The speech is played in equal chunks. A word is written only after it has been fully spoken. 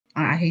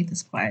I hate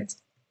this part.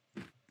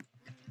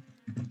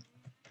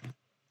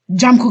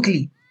 Jump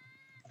quickly.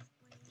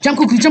 Jump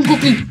quickly, jump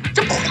quickly,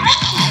 jump quickly.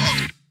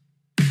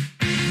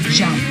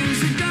 Jump.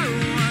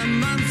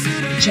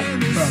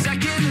 Jump, bro.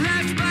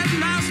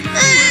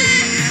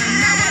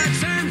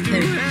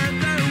 There we go.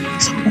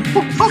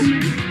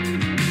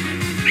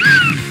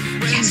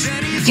 Yes.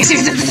 Yes,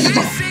 yes,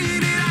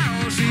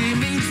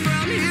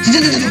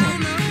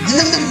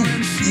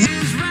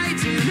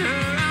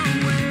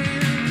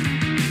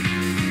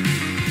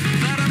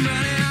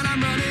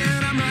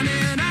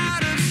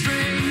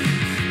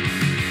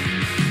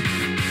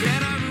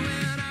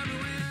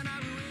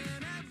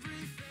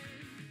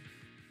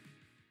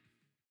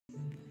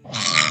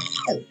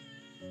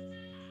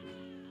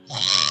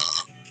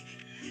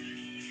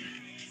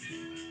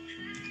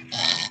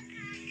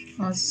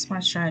 oh, this is my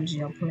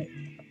strategy. I'll put it.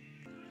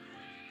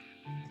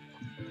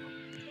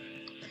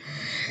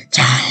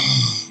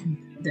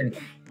 There we go.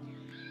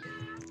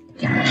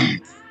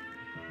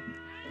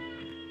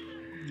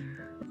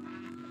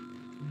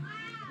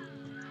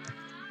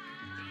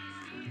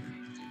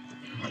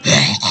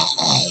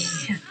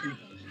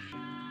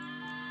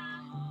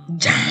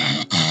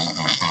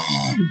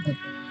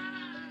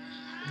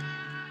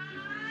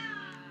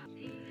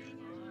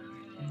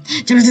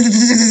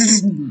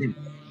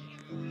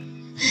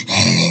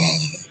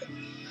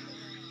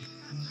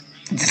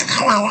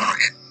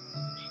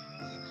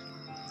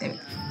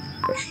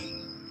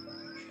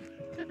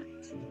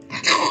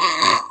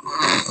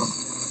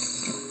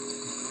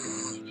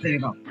 There you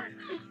go.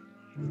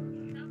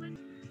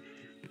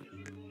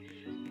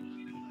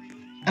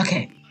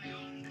 Okay.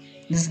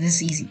 This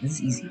is easy. This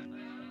is easy.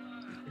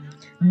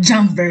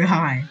 Jump very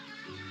high.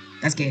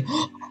 That's gay.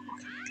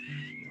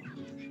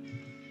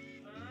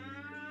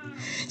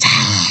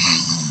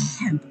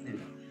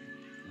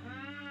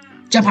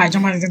 Jump high,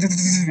 jump high.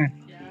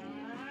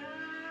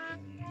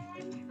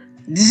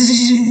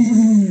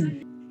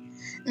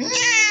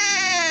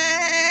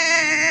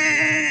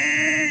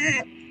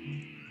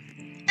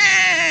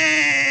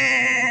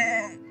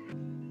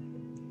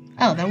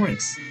 Oh, that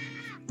works.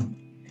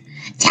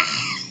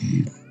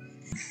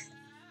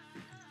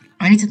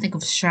 I need to think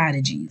of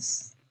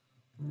strategies.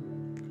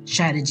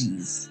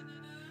 Strategies.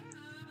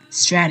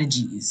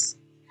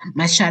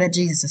 My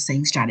strategy is the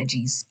same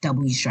strategies.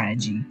 W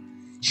strategy.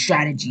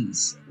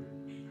 Strategies.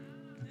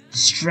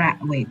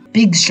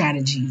 Big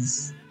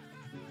strategies.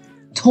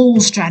 Tall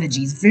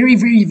strategies. Very,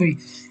 very, very.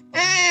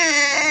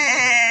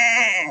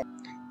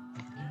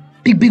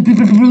 Big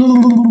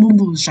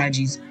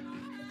strategies.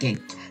 Okay.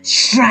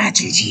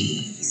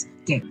 Strategies.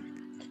 Okay.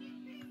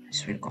 I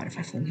swear to God, if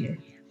I fall here.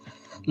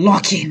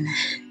 Lock in.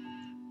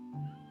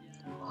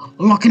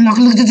 Lock in.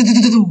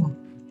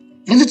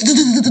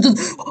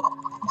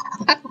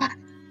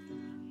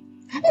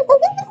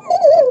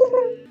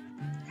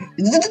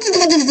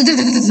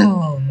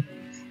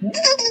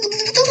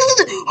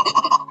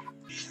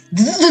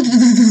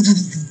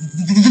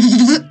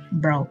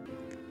 Bro,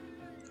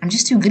 I'm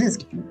just too good at this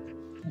game.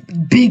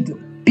 Big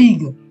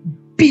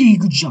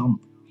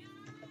jump.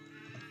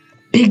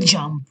 Big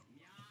jump.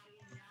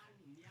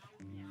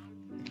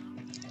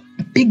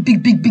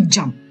 Big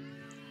jump.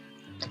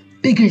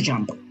 Bigger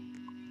jump.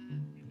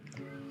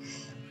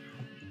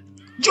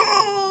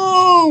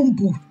 Jump!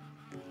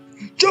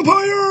 Jump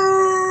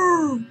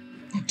higher!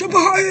 Jump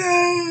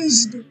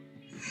highest!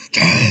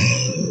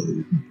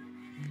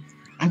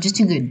 I'm just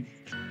too good.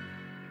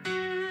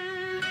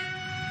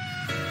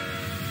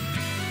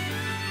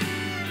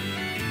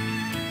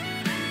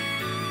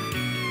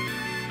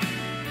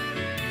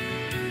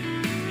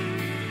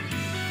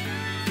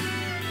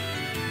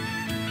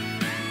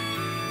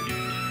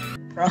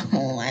 Bro,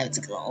 I have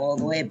to go all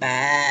the way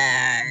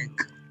back.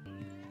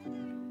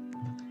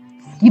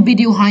 You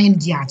video high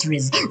and yacht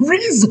Riz.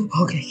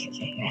 Okay.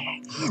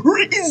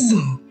 Riz.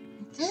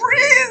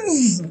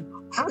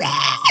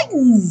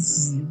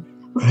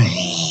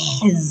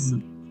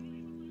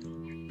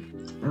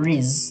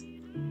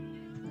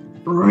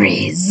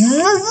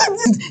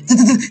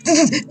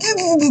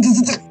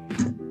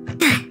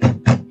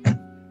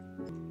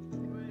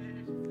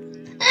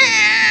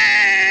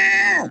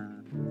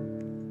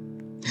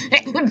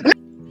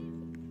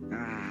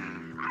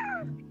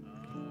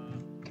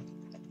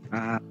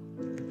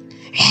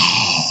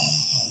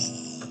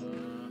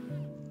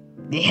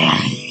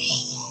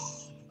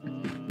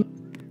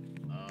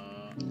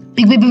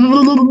 Big baby.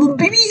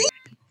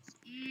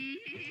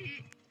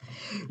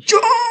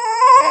 Jump!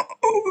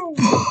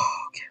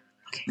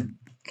 Okay.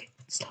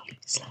 Slowly.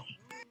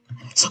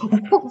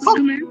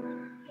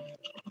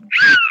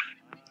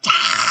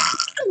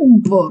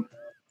 Jump!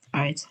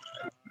 Alright.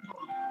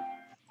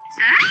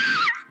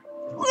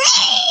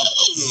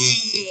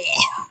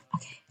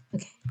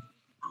 Okay.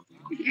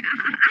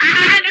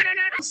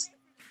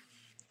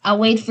 I'll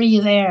wait for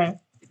you there.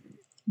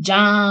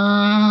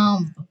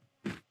 Jump!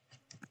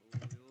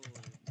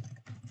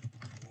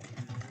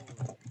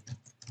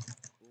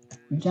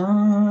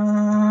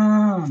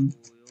 Jump!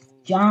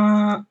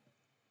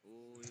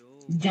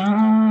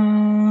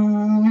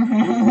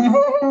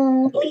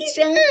 Please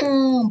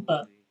jump!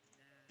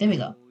 There we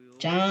go.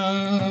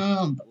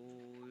 Jump.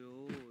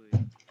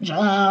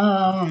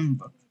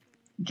 Jump.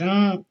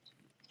 Jump.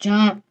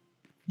 Jump.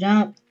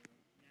 Jump.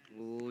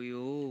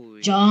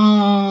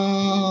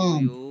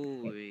 Jump.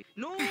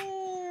 No.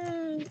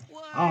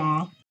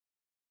 Aw.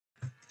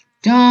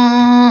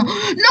 Jump.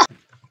 No.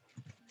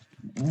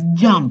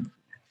 Jump.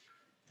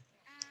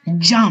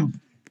 Jump.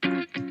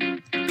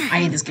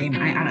 I hate this game.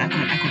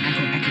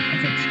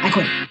 I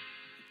quit.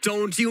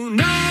 Don't you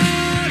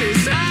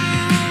notice?